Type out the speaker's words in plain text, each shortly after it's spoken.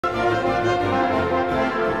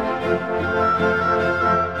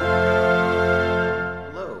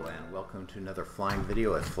to another flying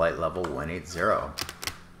video at flight level 180.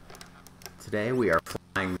 Today we are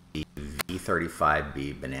flying the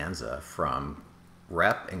V35b Bonanza from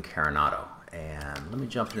Rep in Carenado. And let me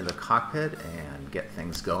jump into the cockpit and get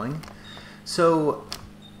things going. So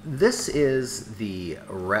this is the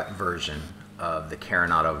Rep version of the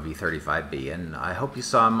Carenado V35b, and I hope you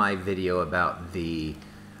saw my video about the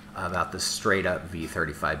straight up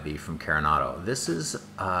V35b from Carenado.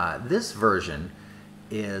 This version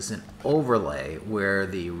is an overlay where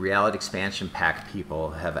the Reality Expansion Pack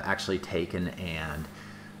people have actually taken and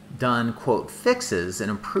done, quote, fixes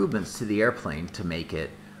and improvements to the airplane to make it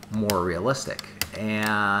more realistic.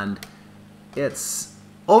 And it's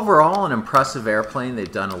overall an impressive airplane.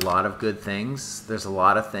 They've done a lot of good things. There's a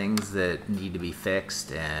lot of things that need to be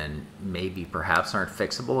fixed and maybe perhaps aren't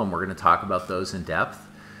fixable, and we're going to talk about those in depth.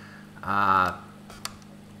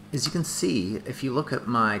 As you can see, if you look at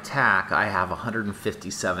my TAC, I have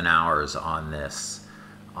 157 hours on this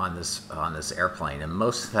airplane, and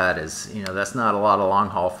most of that is, that's not a lot of long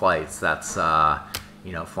haul flights. That's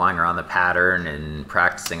flying around the pattern and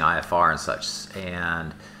practicing IFR and such.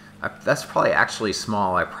 And that's probably actually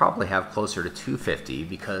small. I probably have closer to 250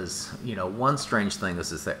 because one strange thing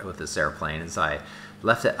with this airplane is I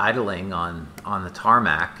left it idling on the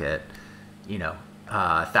tarmac at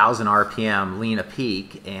 1,000 RPM, lean a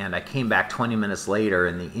peak, and I came back 20 minutes later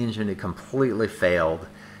and the engine had completely failed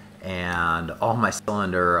and all my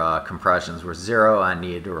cylinder compressions were zero. I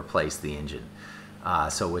needed to replace the engine,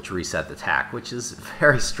 which reset the TAC, which is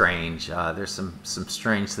very strange. There's some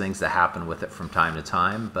strange things that happen with it from time to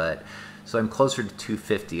time, so I'm closer to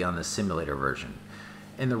 250 on the simulator version.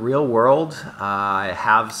 In the real world, I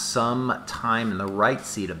have some time in the right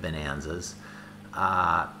seat of Bonanzas.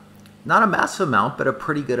 Not a massive amount, but a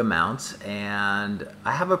pretty good amount, and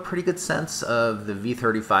I have a pretty good sense of the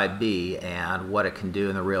V35b and what it can do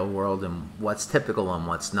in the real world and what's typical and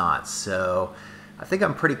what's not. So I think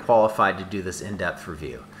I'm pretty qualified to do this in-depth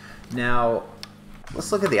review. Now,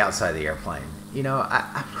 let's look at the outside of the airplane.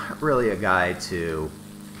 I'm not really a guy to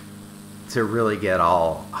really get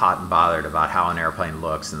all hot and bothered about how an airplane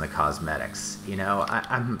looks and the cosmetics.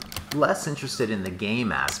 I'm less interested in the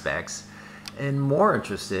game aspects and more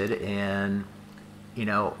interested in,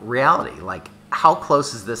 reality. Like, how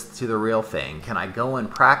close is this to the real thing? Can I go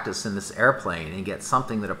and practice in this airplane and get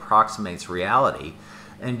something that approximates reality?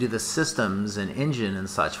 And do the systems and engine and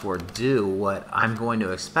such for do what I'm going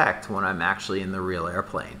to expect when I'm actually in the real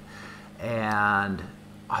airplane? And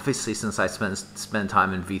obviously, since I spend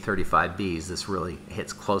time in V35Bs, this really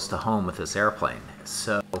hits close to home with this airplane.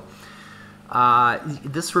 So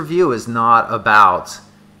this review is not about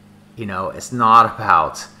it's not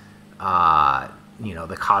about,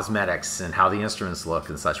 the cosmetics and how the instruments look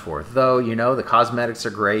and such forth. Though, the cosmetics are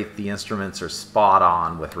great, the instruments are spot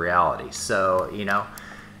on with reality. So,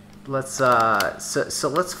 let's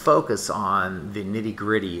focus on the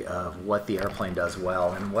nitty-gritty of what the airplane does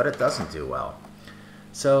well and what it doesn't do well.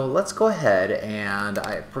 So let's go ahead, and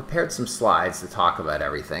I prepared some slides to talk about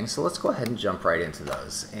everything. So let's go ahead and jump right into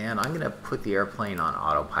those. And I'm going to put the airplane on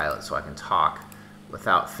autopilot so I can talk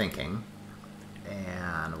without thinking,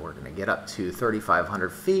 and we're going to get up to 3,500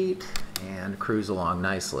 feet and cruise along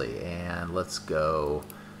nicely. And let's go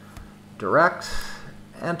direct,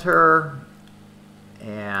 enter,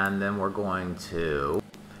 and then we're going to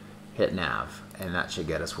hit nav, and that should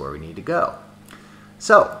get us where we need to go.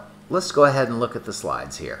 So let's go ahead and look at the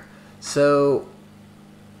slides here. So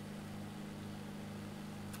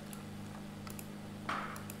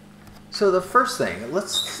the first thing,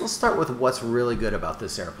 let's start with what's really good about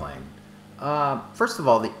this airplane. First of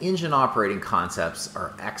all, the engine operating concepts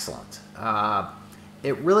are excellent.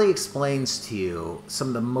 It really explains to you some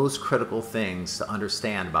of the most critical things to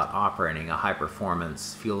understand about operating a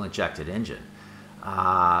high-performance fuel-injected engine.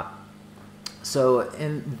 That's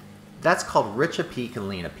called rich a peak and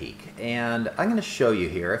lean a peak. And I'm going to show you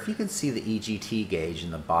here, if you can see the EGT gauge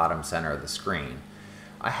in the bottom center of the screen.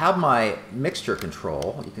 I have my mixture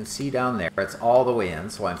control. You can see down there, it's all the way in,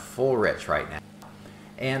 so I'm full rich right now.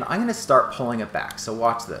 And I'm going to start pulling it back. So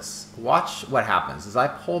watch this. Watch what happens. As I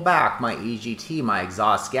pull back my EGT, my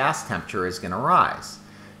exhaust gas temperature is going to rise.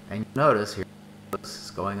 And you notice here,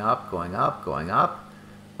 it's going up, going up, going up,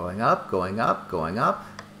 going up, going up, going up.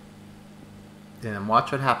 And then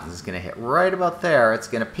watch what happens. It's going to hit right about there. It's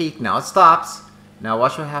going to peak. Now it stops. Now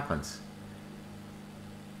watch what happens.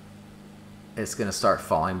 It's going to start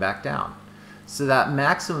falling back down. So that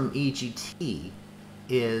maximum EGT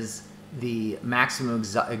is the maximum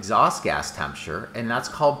exhaust gas temperature, and that's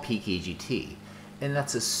called peak EGT. And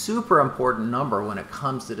that's a super important number when it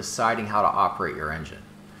comes to deciding how to operate your engine.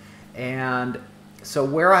 And So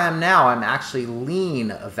where I am now, I'm actually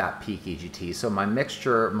lean of that peak EGT. So my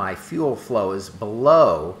mixture, my fuel flow is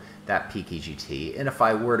below that peak EGT. And if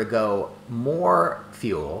I were to go more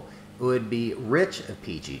fuel, it would be rich of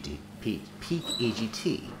peak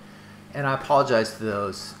EGT. And I apologize to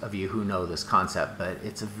those of you who know this concept, but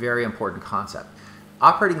it's a very important concept.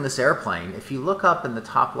 Operating this airplane, if you look up in the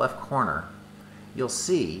top left corner, you can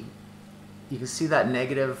see that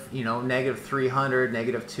negative, negative 300,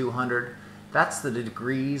 negative 200. That's the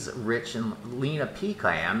degrees rich and lean of peak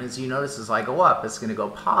I am. As you notice, as I go up, it's going to go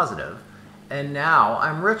positive, and now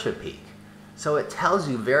I'm rich at peak. So it tells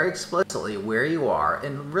you very explicitly where you are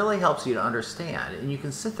and really helps you to understand. And you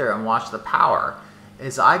can sit there and watch the power.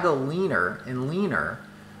 As I go leaner and leaner,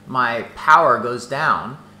 my power goes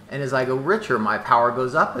down, and as I go richer, my power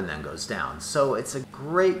goes up and then goes down. So it's a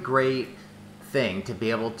great, great thing to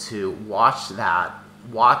be able to watch that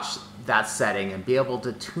setting and be able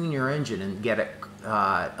to tune your engine and get it,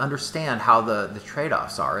 understand how the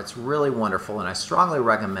trade-offs are. It's really wonderful, and I strongly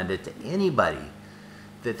recommend it to anybody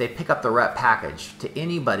that they pick up the rep package, to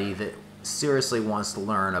anybody that seriously wants to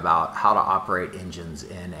learn about how to operate engines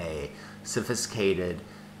in a sophisticated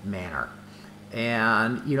manner.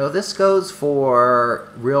 And this goes for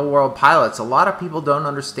real-world pilots. A lot of people don't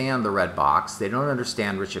understand the red box. They don't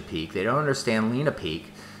understand rich of peak. They don't understand lean of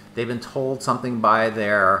peak. They've been told something by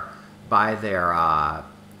their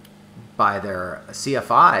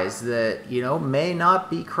CFIs that may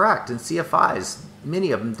not be correct. And CFIs,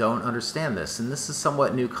 many of them don't understand this, and this is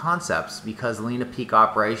somewhat new concepts because lean of peak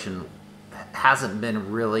operation hasn't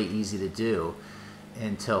been really easy to do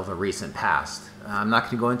until the recent past. I'm not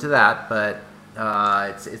going to go into that, but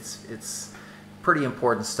it's pretty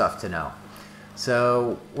important stuff to know.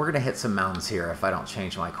 So we're going to hit some mountains here if I don't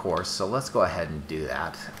change my course. So let's go ahead and do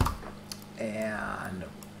that. And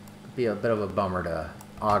be a bit of a bummer to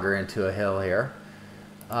auger into a hill here.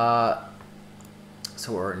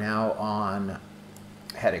 So we're now on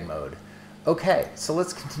heading mode. Okay, so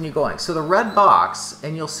let's continue going. So the red box,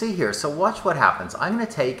 and you'll see here, so watch what happens. I'm going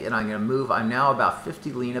to take and I'm going to move, I'm now about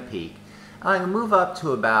 50 lean of peak, and I'm going to move up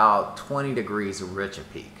to about 20 degrees rich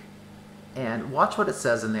of peak. And watch what it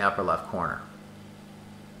says in the upper left corner.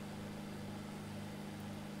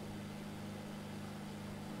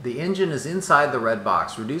 The engine is inside the red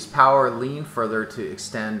box. Reduce power, lean further to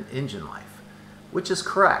extend engine life, which is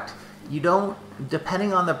correct. You don't,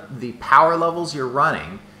 depending on the power levels you're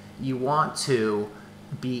running, you want to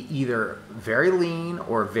be either very lean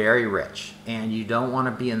or very rich, and you don't want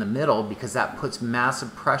to be in the middle because that puts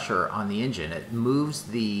massive pressure on the engine. It moves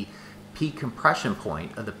the peak compression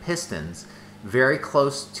point of the pistons very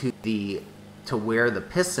close to where the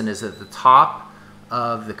piston is at the top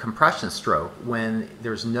of the compression stroke when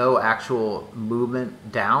there's no actual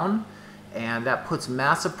movement down, and that puts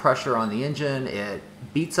massive pressure on the engine. It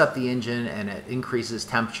beats up the engine and it increases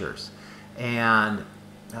temperatures, and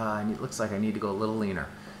it looks like I need to go a little leaner.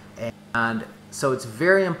 And so it's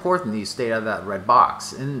very important that you stay out of that red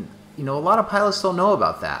box, and a lot of pilots don't know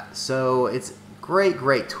about that. So it's a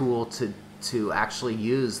great tool to actually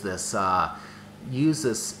use this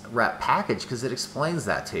rep package, because it explains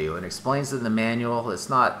that to you and explains it in the manual. It's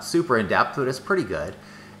not super in-depth, but it's pretty good,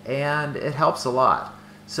 and it helps a lot.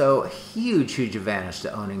 So huge advantage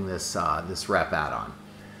to owning this rep add-on.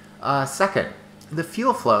 Second, the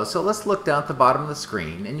fuel flow. So let's look down at the bottom of the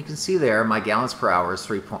screen, and you can see there my gallons per hour is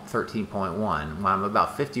 13.1 when I'm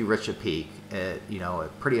about 50 rich of peak at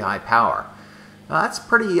at pretty high power. That's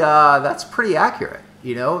pretty accurate.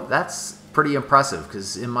 That's pretty impressive,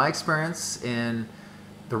 because in my experience in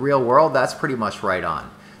the real world, that's pretty much right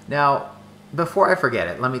on. Now, before I forget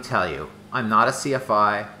it, let me tell you, I'm not a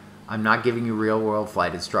CFI. I'm not giving you real world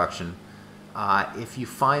flight instruction. If you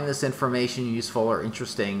find this information useful or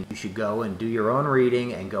interesting, you should go and do your own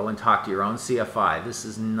reading and go and talk to your own CFI. This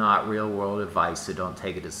is not real world advice, so don't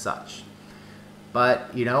take it as such.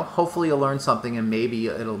 But, hopefully you'll learn something, and maybe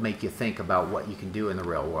it'll make you think about what you can do in the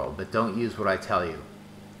real world, but don't use what I tell you.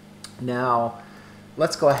 Now,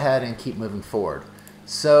 let's go ahead and keep moving forward.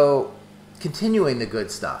 So, continuing the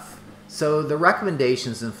good stuff. So the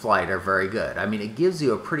recommendations in flight are very good. I mean, it gives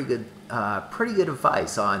you a pretty good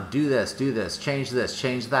advice on do this, change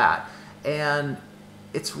that. And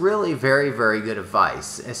it's really very good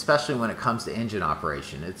advice, especially when it comes to engine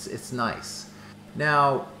operation. It's nice.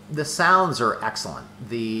 Now, the sounds are excellent.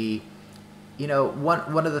 One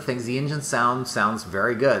of the things, the engine sounds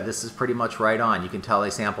very good. This is pretty much right on. You can tell they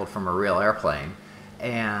sampled from a real airplane.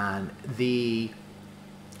 And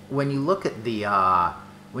when you look at the,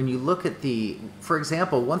 for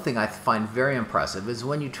example, one thing I find very impressive is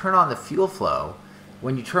when you turn on the fuel flow,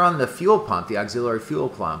 when you turn on the fuel pump, the auxiliary fuel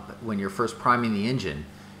pump, when you're first priming the engine,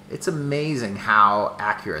 it's amazing how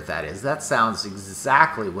accurate that is. That sounds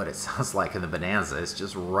exactly what it sounds like in the Bonanza. It's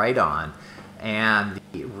just right on. And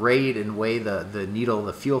the rate and way the needle,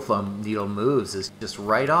 the fuel flow needle moves is just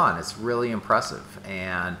right on. It's really impressive.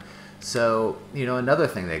 And so, you know, another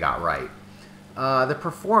thing they got right, the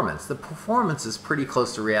performance. The performance is pretty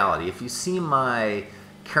close to reality. If you see my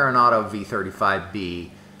Carenado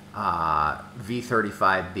V35b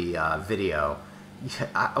video,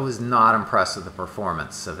 I was not impressed with the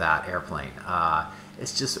performance of that airplane.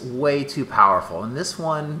 It's just way too powerful. And this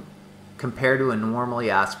one, compared to a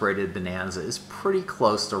normally aspirated Bonanza, is pretty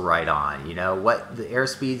close to right on. You know, what the air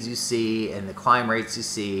speeds you see and the climb rates you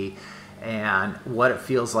see and what it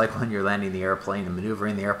feels like when you're landing the airplane and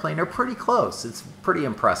maneuvering the airplane are pretty close. It's pretty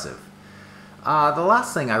impressive. The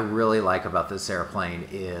last thing I really like about this airplane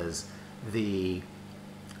is the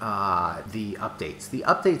updates. The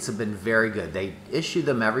updates have been very good. They issue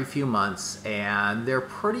them every few months, and they're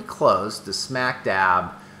pretty close to smack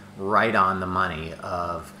dab right on the money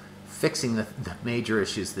of fixing the major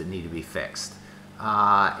issues that need to be fixed.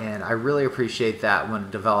 And I really appreciate that when a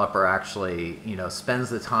developer actually, you know, spends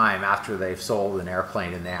the time after they've sold an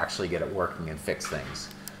airplane and they actually get it working and fix things.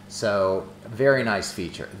 So, very nice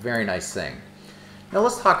feature, very nice thing. Now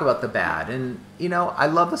let's talk about the bad. And you know, I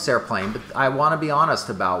love this airplane, but I want to be honest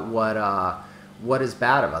about what is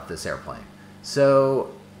bad about this airplane.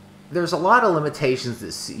 So there's a lot of limitations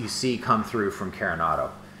that you see come through from Carenado.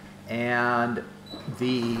 And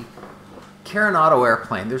the Carenado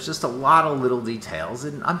airplane, there's just a lot of little details,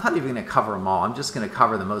 and I'm not even going to cover them all. I'm just going to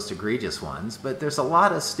cover the most egregious ones, but there's a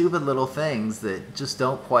lot of stupid little things that just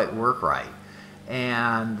don't quite work right.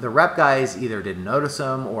 And the rep guys either didn't notice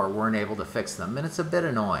them or weren't able to fix them, and it's a bit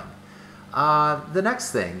annoying. The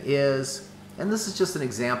next thing is, and this is just an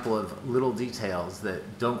example of little details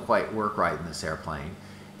that don't quite work right in this airplane,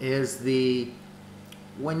 is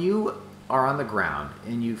when you are on the ground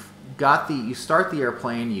and you start the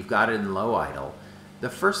airplane, you've got it in low idle, the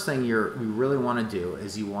first thing you really want to do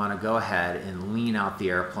is you want to go ahead and lean out the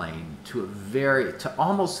airplane to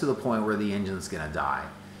almost to the point where the engine's going to die.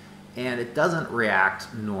 And it doesn't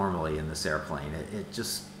react normally in this airplane. It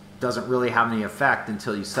just doesn't really have any effect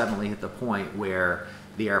until you suddenly hit the point where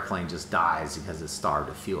the airplane just dies because it's starved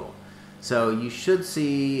of fuel. So you should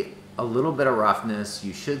see a little bit of roughness.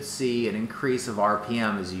 You should see an increase of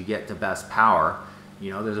RPM as you get to best power.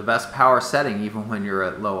 You know, there's a best power setting even when you're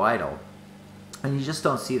at low idle. And you just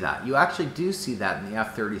don't see that. You actually do see that in the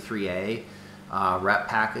F33A rep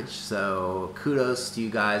package, so kudos to you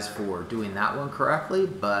guys for doing that one correctly,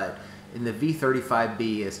 but in the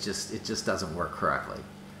V35b it just doesn't work correctly.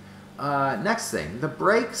 Next thing, the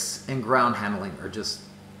brakes and ground handling are just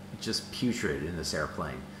putrid in this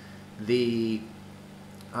airplane. You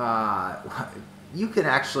can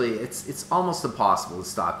actually, it's almost impossible to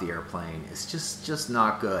stop the airplane. It's just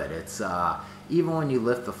not good. It's even when you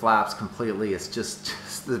lift the flaps completely, it's just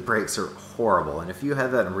the brakes are horrible. And if you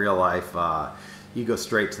had that in real life, you go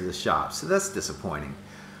straight to the shop. So that's disappointing.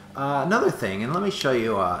 Another thing, and let me show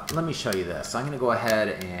you this. I'm going to go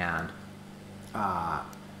ahead and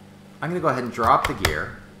drop the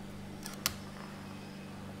gear.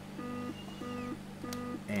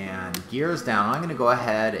 And gear is down. I'm going to go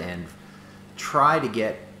ahead and try to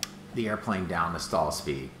get the airplane down to stall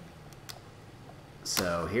speed.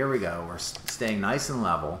 So here we go. We're staying nice and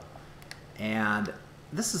level. And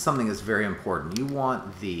this is something that's very important. You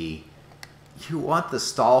want the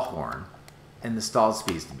stall horn and the stall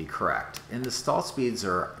speeds to be correct. And the stall speeds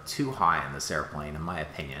are too high in this airplane, in my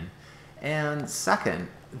opinion. And second,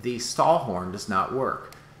 the stall horn does not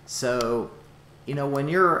work. So, you know, when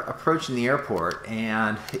you're approaching the airport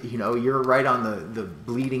and, you know, you're right on the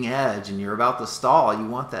bleeding edge and you're about to stall, you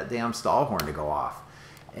want that damn stall horn to go off.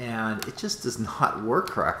 And it just does not work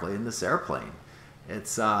correctly in this airplane. It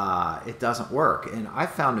doesn't work. And I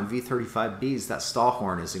found in V35Bs that stall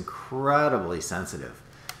horn is incredibly sensitive.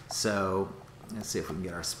 So let's see if we can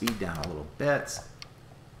get our speed down a little bit.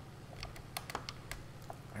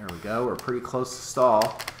 There we go. We're pretty close to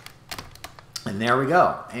stall. And there we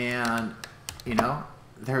go. And you know,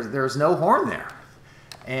 there's no horn there.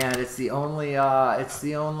 And it's the only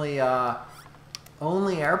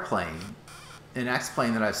airplane, an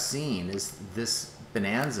X-plane that I've seen is this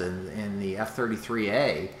Bonanza in the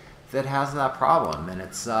F33A that has that problem, and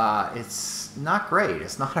it's not great.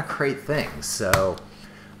 It's not a great thing. So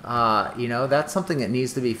you know, that's something that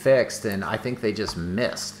needs to be fixed, and I think they just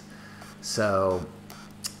missed. So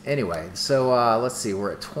anyway, so let's see,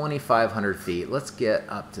 we're at 2,500 feet. Let's get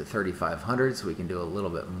up to 3,500 so we can do a little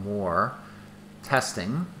bit more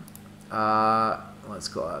testing. let's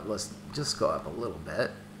go up. Let's just go up a little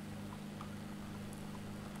bit.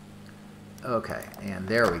 Okay, and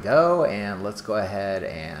there we go. And let's go ahead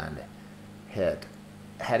and hit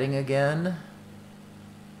heading again.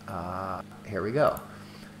 Here we go.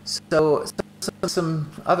 So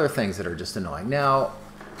some other things that are just annoying. Now,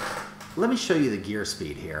 let me show you the gear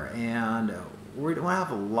speed here. And we don't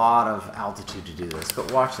have a lot of altitude to do this,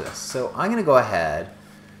 but watch this. So I'm going to go ahead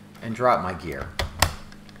and drop my gear.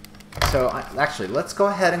 So actually, let's go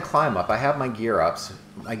ahead and climb up. I have my gear up,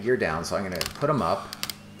 my gear down, so I'm going to put them up.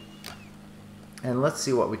 And let's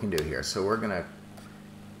see what we can do here. So we're going to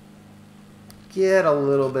get a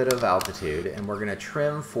little bit of altitude, and we're going to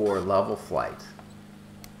trim for level flight.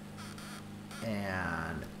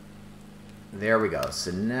 And there we go.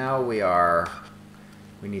 So now we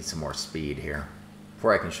need some more speed here.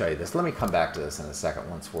 Before I can show you this, let me come back to this in a second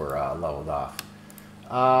once we're leveled off.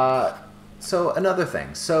 So another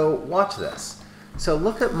thing. So watch this. So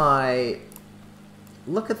look at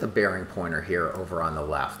the bearing pointer here over on the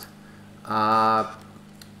left.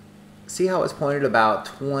 See how it's pointed about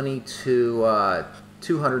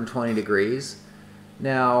 220 degrees?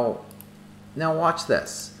 Now watch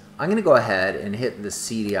this. I'm going to go ahead and hit the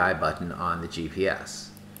CDI button on the GPS.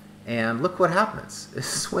 And look what happens. It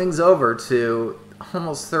swings over to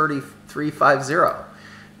almost 3350.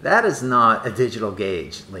 That is not a digital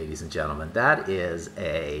gauge, ladies and gentlemen. That is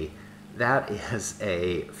a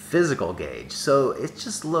physical gauge. So it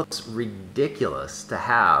just looks ridiculous to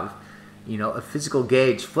have, you know, a physical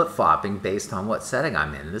gauge flip-flopping based on what setting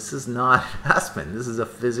I'm in. This is not Aspen. This is a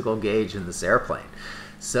physical gauge in this airplane.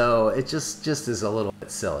 So it just is a little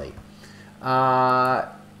bit silly.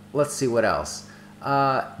 Let's see what else.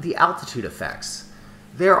 The altitude effects.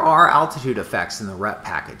 There are altitude effects in the rep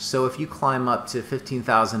package. So if you climb up to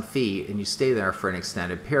 15,000 feet and you stay there for an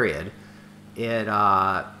extended period, it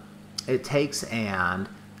takes and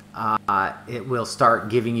it will start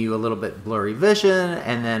giving you a little bit blurry vision,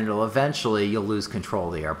 and then you'll lose control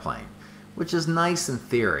of the airplane, which is nice in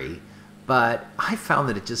theory, but I found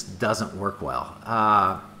that it just doesn't work well.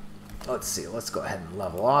 Let's see, let's go ahead and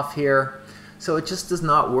level off here. So it just does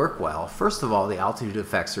not work well. First of all, the altitude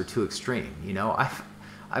effects are too extreme. You know,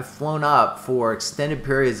 I've flown up for extended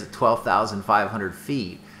periods at 12,500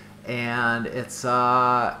 feet, and it's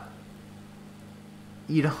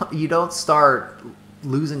you don't start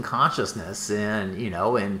losing consciousness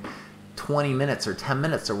in 20 minutes or 10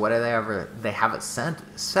 minutes or whatever they have it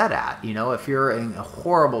set at. You know, if you're in a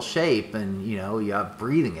horrible shape and you have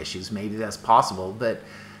breathing issues, maybe that's possible, but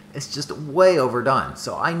it's just way overdone.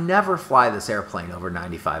 So I never fly this airplane over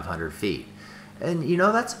 9,500 feet. And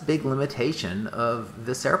that's a big limitation of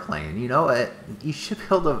this airplane. You should be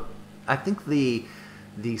able to, I think the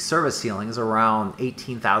service ceiling is around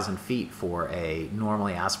 18,000 feet for a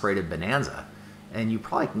normally aspirated Bonanza. And you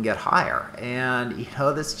probably can get higher. And,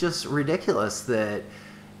 that's just ridiculous that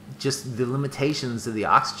just the limitations of the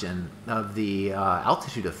oxygen, of the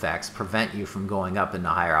altitude effects prevent you from going up into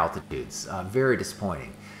higher altitudes. Very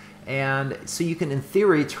disappointing. And so you can, in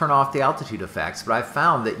theory, turn off the altitude effects, but I've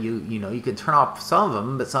found that you can turn off some of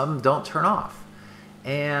them, but some of them don't turn off.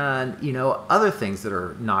 And, other things that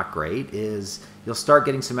are not great is you'll start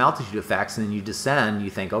getting some altitude effects, and then you descend, you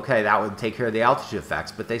think, okay, that would take care of the altitude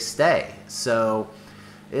effects, but they stay. So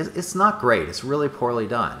it's not great. It's really poorly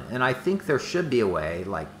done. And I think there should be a way,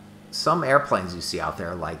 like some airplanes you see out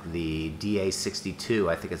there, like the DA-62,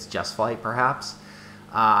 I think it's Just Flight perhaps,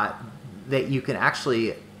 that you can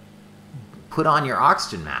actually put on your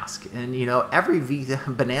oxygen mask. And every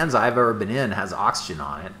Bonanza I've ever been in has oxygen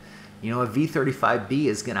on it. A V35b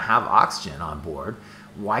is going to have oxygen on board.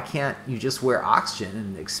 Why can't you just wear oxygen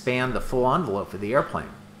and expand the full envelope of the airplane?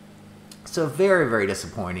 So very, very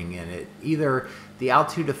disappointing in it. Either the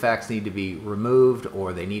altitude effects need to be removed,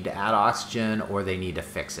 or they need to add oxygen, or they need to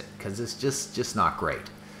fix it, because it's just not great.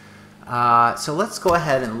 So let's go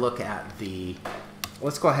ahead and look at the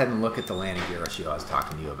landing gear issue I was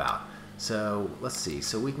talking to you about. So let's see.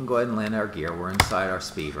 So we can go ahead and land our gear. We're inside our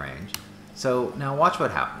speed range. So now watch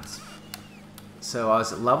what happens. So I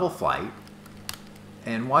was at level flight,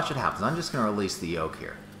 and watch what happens. I'm just going to release the yoke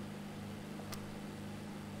here.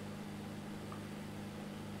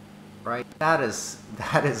 Right? That is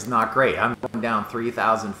not great. I'm going down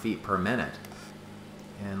 3,000 feet per minute.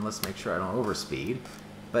 And let's make sure I don't overspeed.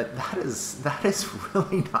 But that is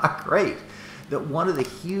really not great. That one of the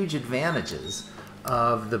huge advantages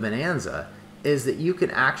of the Bonanza is that you can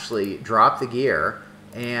actually drop the gear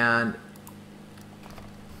and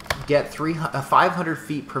get 500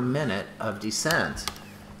 feet per minute of descent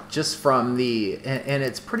just from and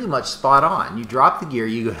it's pretty much spot on. You drop the gear,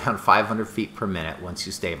 you go down 500 feet per minute once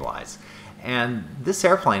you stabilize. And this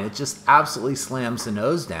airplane, it just absolutely slams the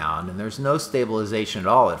nose down, and there's no stabilization at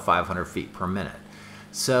all at 500 feet per minute.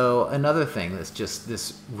 So another thing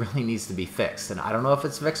this really needs to be fixed. And I don't know if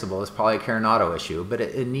it's fixable. It's probably a Carenado issue, but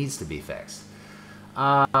it needs to be fixed.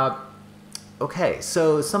 Okay,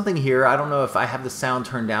 so something here, I don't know if I have the sound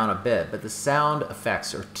turned down a bit, but the sound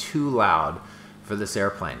effects are too loud for this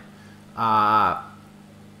airplane.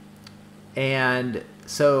 And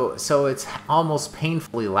so it's almost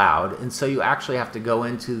painfully loud, and so you actually have to go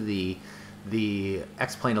into the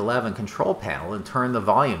X-Plane 11 control panel and turn the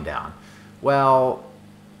volume down. Well,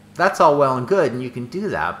 that's all well and good, and you can do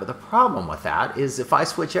that, but the problem with that is if I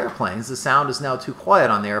switch airplanes, the sound is now too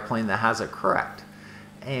quiet on the airplane that has it correct.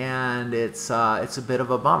 And it's a bit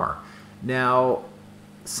of a bummer. Now,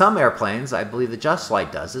 some airplanes, I believe the Just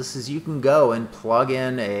Flight does this, is you can go and plug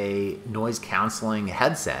in a noise canceling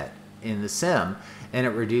headset in the sim and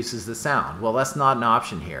it reduces the sound. Well, that's not an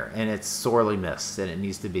option here, and it's sorely missed, and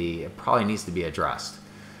it probably needs to be addressed.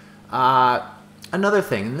 Another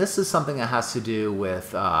thing, and this is something that has to do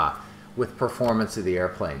with performance of the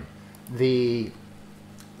airplane. The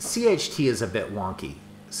CHT is a bit wonky.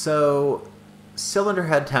 So cylinder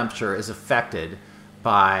head temperature is affected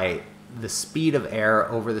by the speed of air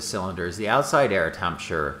over the cylinders, the outside air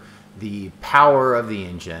temperature, the power of the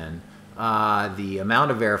engine, the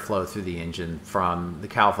amount of airflow through the engine from the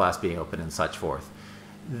cowl flaps being open and such forth.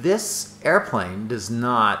 This airplane does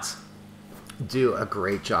not do a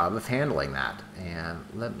great job of handling that. And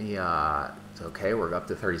let me, it's okay, we're up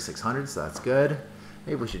to 3,600, so that's good.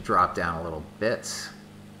 Maybe we should drop down a little bit.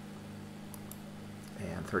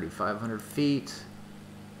 And 3,500 feet.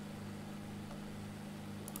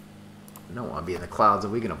 I don't want to be in the clouds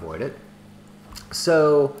if we can avoid it.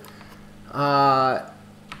 So,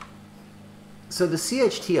 so the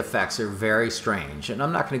CHT effects are very strange, and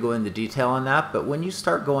I'm not going to go into detail on that. But when you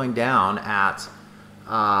start going down at,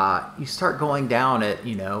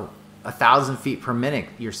 you know, 1,000 feet per minute,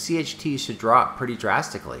 your CHT should drop pretty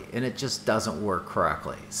drastically, and it just doesn't work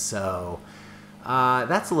correctly. So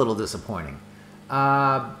that's a little disappointing.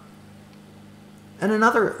 And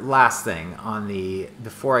another last thing on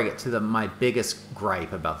before I get to my biggest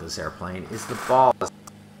gripe about this airplane is the ball is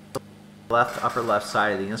upper left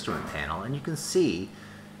side of the instrument panel, and you can see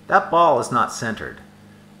that ball is not centered.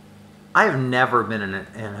 I have never been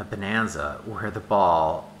in a Bonanza where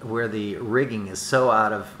the rigging is so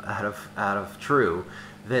out of true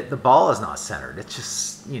that the ball is not centered. It's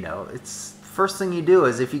just, you know, it's first thing you do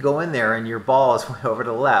is if you go in there and your ball is way over to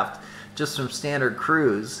the left, just from standard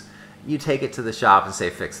cruise, you take it to the shop and say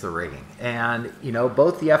fix the rigging. And you know,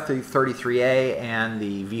 both the F33A and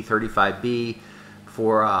the V35b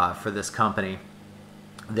for this company,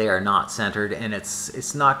 they are not centered, and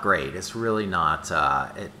it's not great. It's really not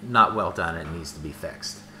well done. It needs to be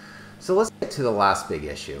fixed. So let's get to the last big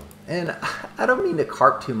issue. And I don't mean to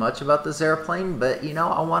carp too much about this airplane, but you know,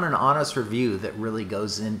 I want an honest review that really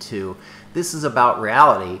goes into this is about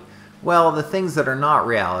reality. Well, the things that are not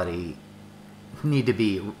reality need to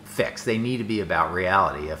be fixed. They need to be about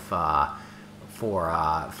reality if for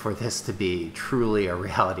this to be truly a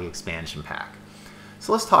reality expansion pack.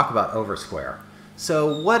 So let's talk about oversquare.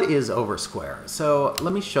 So what is oversquare? So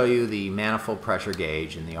let me show you the manifold pressure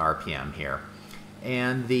gauge and the RPM here.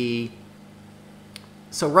 And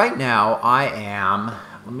so right now I am,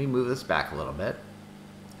 let me move this back a little bit.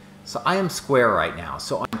 So I am square right now.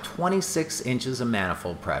 So I'm 26 inches of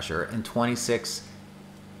manifold pressure and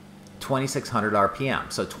 2,600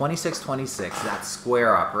 RPM. So 26, 26, that's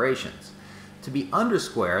square operations. To be under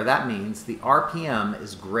square, that means the RPM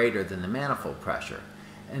is greater than the manifold pressure.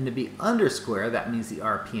 And to be under square, that means the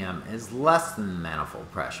RPM is less than the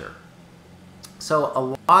manifold pressure. So a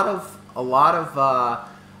lot of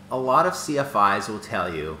CFIs will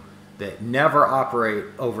tell you that never operate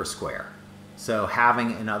over square. So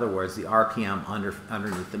having, in other words, the RPM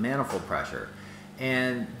underneath the manifold pressure.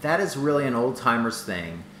 And that is really an old-timers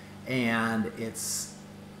thing. And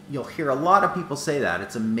you'll hear a lot of people say that.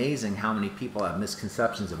 It's amazing how many people have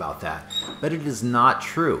misconceptions about that. But it is not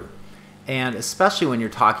true. And especially when you're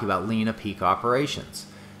talking about lean to peak operations.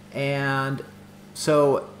 And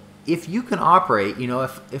so if you can operate, you know,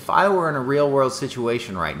 if I were in a real world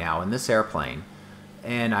situation right now in this airplane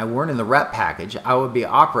and I weren't in the rep package, I would be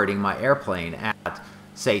operating my airplane at,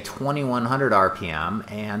 say, 2,100 RPM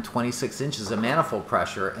and 26 inches of manifold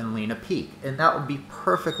pressure and lean to peak. And that would be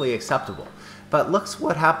perfectly acceptable. But look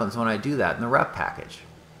what happens when I do that in the rep package.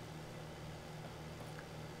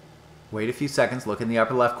 wait a few seconds, look in the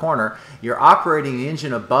upper left corner. You're operating the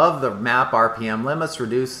engine above the map RPM limits,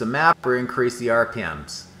 reduce the map or increase the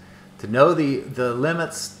RPMs. To know the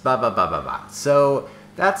limits, blah, blah, blah, blah, blah. So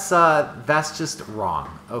that's just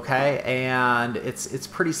wrong, okay? And it's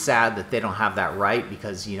pretty sad that they don't have that right,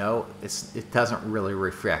 because, you know, it doesn't really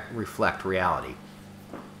reflect reality.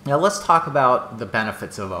 Now let's talk about the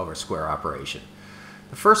benefits of oversquare operation.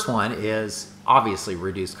 The first one is obviously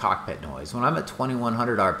reduced cockpit noise. When I'm at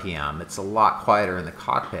 2100 RPM, it's a lot quieter in the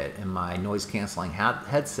cockpit, and my noise canceling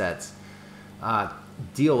headsets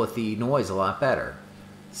deal with the noise a lot better.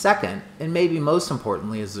 Second, and maybe most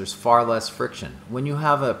importantly, is there's far less friction. When you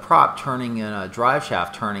have a prop turning in a drive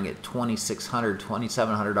shaft turning at 2600,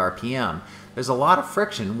 2700 RPM, there's a lot of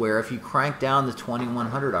friction, where if you crank down to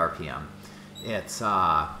 2100 RPM,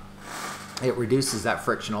 it reduces that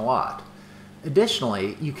friction a lot.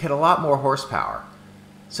 Additionally, you get a lot more horsepower.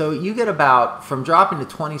 So you get about, from dropping to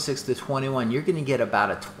 26 to 21, you're going to get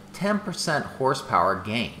about a 10% horsepower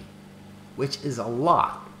gain, which is a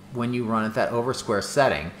lot when you run at that oversquare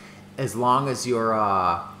setting, as long as you're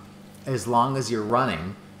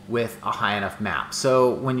running with a high enough map.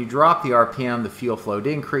 So when you drop the RPM, the fuel flow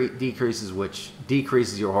decreases, which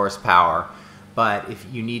decreases your horsepower. But if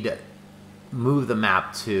you need to move the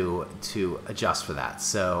map to adjust for that.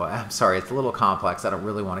 So I'm sorry, it's a little complex. I don't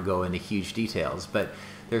really want to go into huge details, but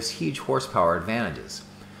there's huge horsepower advantages.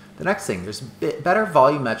 The next thing, there's better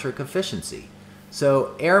volumetric efficiency.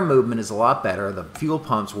 So air movement is a lot better. The fuel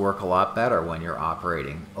pumps work a lot better when you're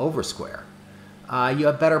operating oversquare. You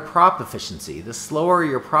have better prop efficiency. The slower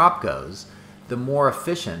your prop goes, the more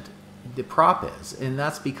efficient the prop is. And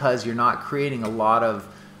that's because you're not creating a lot of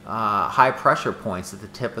high pressure points at the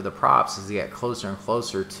tip of the props as you get closer and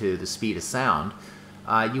closer to the speed of sound.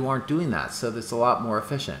 You aren't doing that, so it's a lot more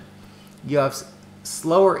efficient. You have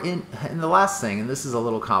slower and the last thing, and this is a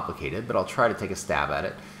little complicated, but I'll try to take a stab at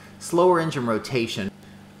it. Slower engine rotation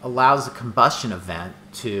allows the combustion event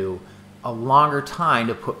to a longer time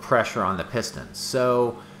to put pressure on the piston.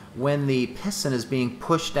 So when the piston is being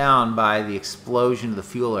pushed down by the explosion of the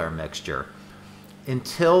fuel air mixture,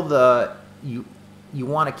 until you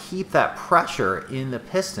want to keep that pressure in the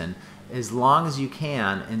piston as long as you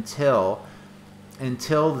can until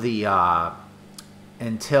you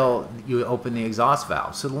open the exhaust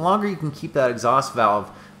valve. So the longer you can keep that exhaust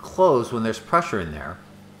valve closed when there's pressure in there,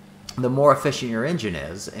 the more efficient your engine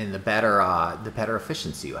is, and the better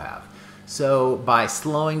efficiency you have. So by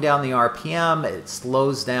slowing down the RPM, it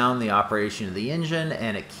slows down the operation of the engine,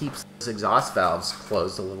 and it keeps those exhaust valves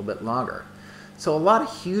closed a little bit longer. So a lot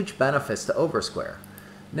of huge benefits to oversquare.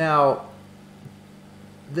 Now,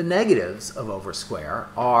 the negatives of oversquare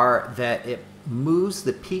are that it moves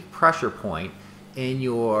the peak pressure point in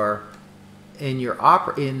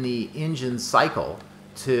the engine cycle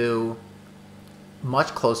to much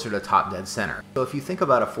closer to top dead center. So if you think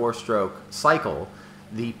about a 4-stroke cycle,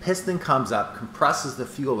 the piston comes up, compresses the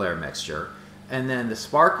fuel air mixture, and then the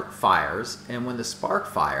spark fires, and when the spark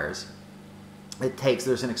fires,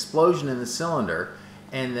 there's an explosion in the cylinder,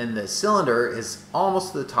 and then the cylinder is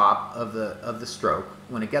almost to the top of the stroke.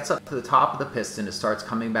 When it gets up to the top of the piston, it starts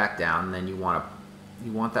coming back down, and then you want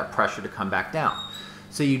that pressure to come back down.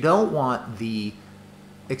 So you don't want the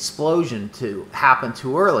explosion to happen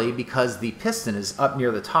too early, because the piston is up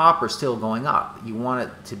near the top or still going up. You want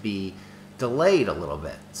it to be delayed a little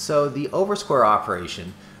bit. So the oversquare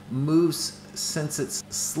operation moves, since it's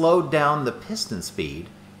slowed down the piston speed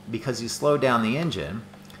because you slowed down the engine.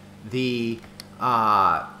 Let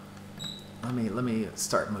me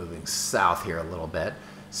start moving south here a little bit.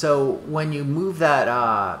 So when you move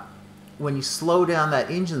that, when you slow down that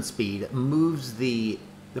engine speed, it moves the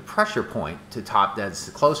pressure point to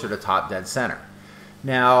closer to top dead center.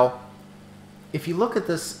 Now, if you look at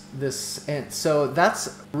this, and so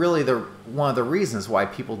that's really one of the reasons why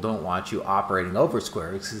people don't want you operating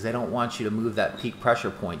oversquare, because they don't want you to move that peak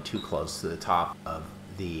pressure point too close to the top of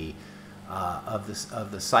the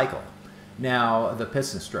cycle. Now, the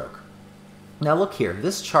piston stroke. Now look here.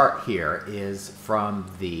 This chart here is from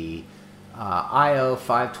the IO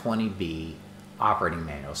 520b operating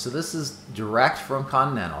manual. So this is direct from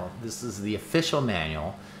Continental. This is the official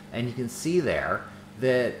manual, and you can see there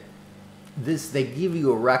that they give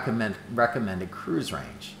you a recommended cruise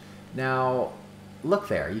range. Now look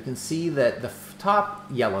there, you can see that the top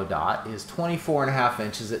yellow dot is 24.5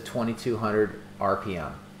 inches at 2200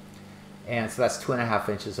 RPM, and so that's 2.5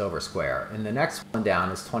 inches over square. And the next one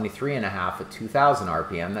down is 23.5 at 2000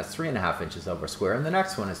 RPM, that's 3.5 inches over square, and the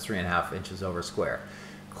next one is 3.5 inches over square.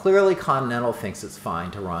 Clearly Continental thinks it's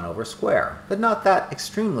fine to run over square, but not that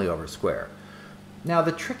extremely over square. Now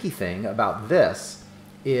the tricky thing about this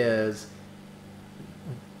is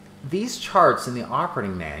these charts in the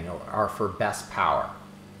operating manual are for best power.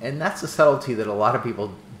 And that's a subtlety that a lot of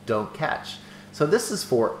people don't catch. So this is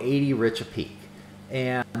for 80 rich a peak.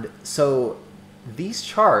 And so these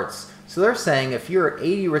charts, so they're saying if you're at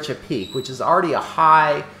 80 rich a peak, which is already a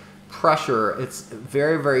high pressure, it's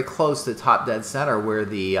very, very close to top dead center where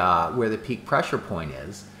the peak pressure point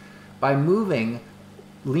is. By moving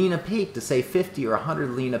lean a peak to say 50 or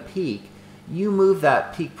 100 lean a peak, you move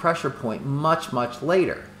that peak pressure point much, much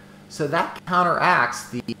later. So that counteracts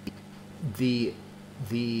the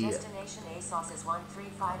destination ASOS is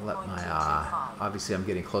 135.225. Obviously I'm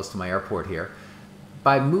getting close to my airport here.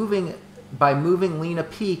 By moving lean a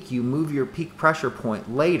peak, you move your peak pressure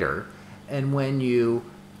point later, and when you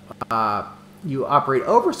operate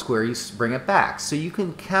over square, you bring it back. So you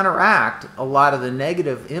can counteract a lot of the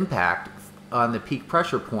negative impact on the peak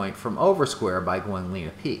pressure point from over square by going lean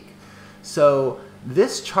a peak. So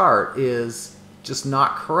this chart is just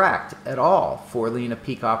not correct at all for lean a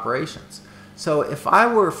peak operations. So if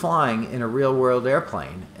I were flying in a real world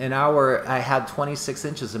airplane and I had 26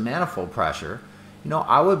 inches of manifold pressure,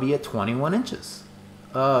 I would be at 21 inches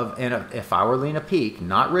if I were lean a peak,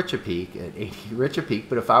 not rich a peak at 80 rich a peak,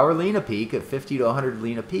 but if I were lean a peak at 50 to 100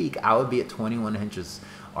 lean a peak, I would be at 21 inches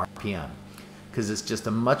RPM, because it's just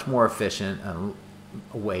a much more efficient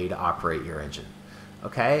way to operate your engine.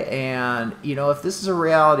 Okay, and if this is a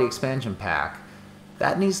reality expansion pack,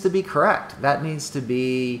 that needs to be correct. That needs to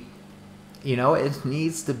be,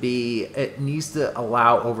 it needs to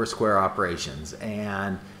allow over square operations,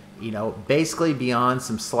 and basically beyond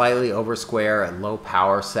some slightly over square at low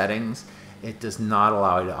power settings, it does not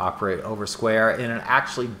allow you to operate over square, and it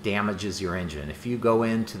actually damages your engine. If you go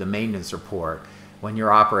into the maintenance report when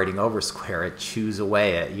you're operating over square, it chews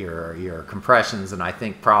away at your compressions, and I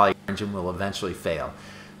think probably your engine will eventually fail,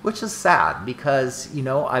 which is sad because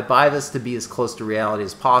I buy this to be as close to reality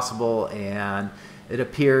as possible, and it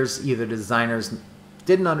appears either the designers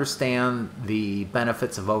didn't understand the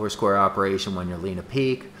benefits of over square operation when you're lean a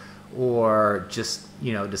peak, or just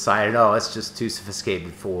decided, oh, it's just too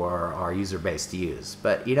sophisticated for our user base to use.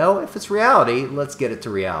 But if it's reality, let's get it to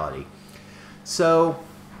reality. So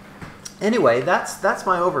anyway, that's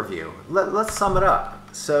my overview. Let's sum it up.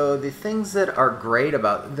 So the things that are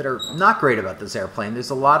not great about this airplane,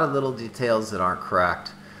 there's a lot of little details that aren't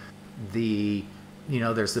correct.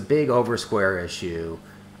 There's the big over square issue.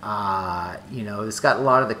 It's got a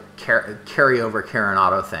lot of the carryover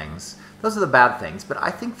Carenado things. Those are the bad things, but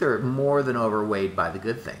I think they're more than overweighed by the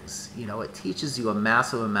good things. It teaches you a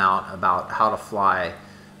massive amount about how to fly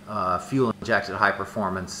fuel-injected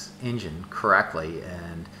high-performance engine correctly,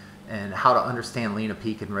 and how to understand lean a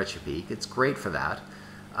peak and rich a peak. It's great for that.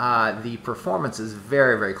 The performance is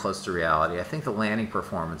very, very close to reality. I think the landing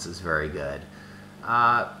performance is very good.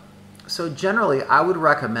 So generally, I would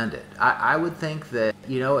recommend it. I would think that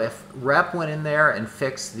if Rep went in there and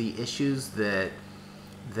fixed the issues that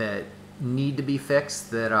need to be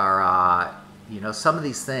fixed, that are some of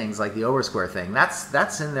these things like the over square thing,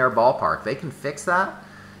 that's in their ballpark. They can fix that.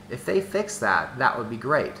 If they fix that, that would be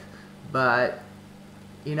great. But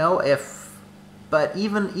even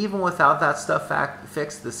without that stuff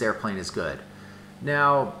fixed, this airplane is good.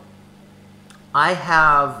 Now, I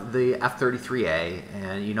have the F33A,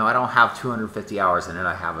 and I don't have 250 hours in it.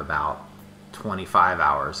 I have about 25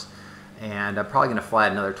 hours, and I'm probably going to fly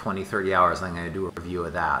another 20-30 hours, and I'm going to do a review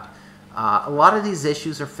of that. A lot of these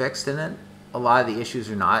issues are fixed in it. A lot of the issues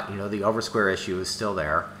are not. The over square issue is still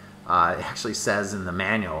there. It actually says in the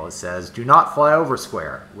manual, it says, do not fly over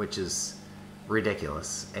square, which is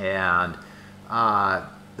ridiculous. And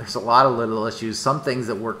there's a lot of little issues, some things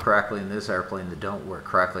that work correctly in this airplane that don't work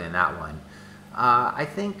correctly in that one. I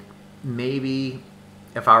think maybe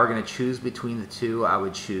if I were going to choose between the two, I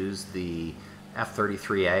would choose the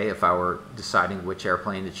F33A if I were deciding which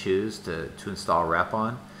airplane to choose to install Rep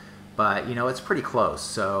on. But it's pretty close,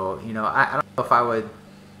 so I don't know if I would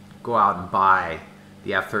go out and buy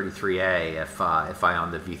the F33A if I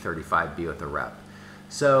own the V35b with the Rep.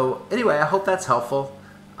 So anyway, I hope that's helpful.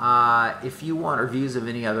 If you want reviews of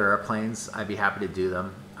any other airplanes, I'd be happy to do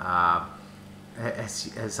them.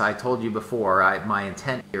 As I told you before, my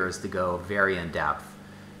intent here is to go very in depth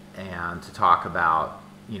and to talk about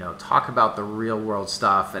the real world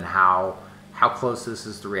stuff and how close this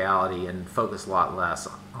is to reality, and focus a lot less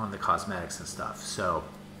on the cosmetics and stuff. So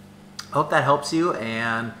I hope that helps you,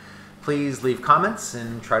 and please leave comments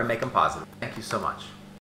and try to make them positive. Thank you so much.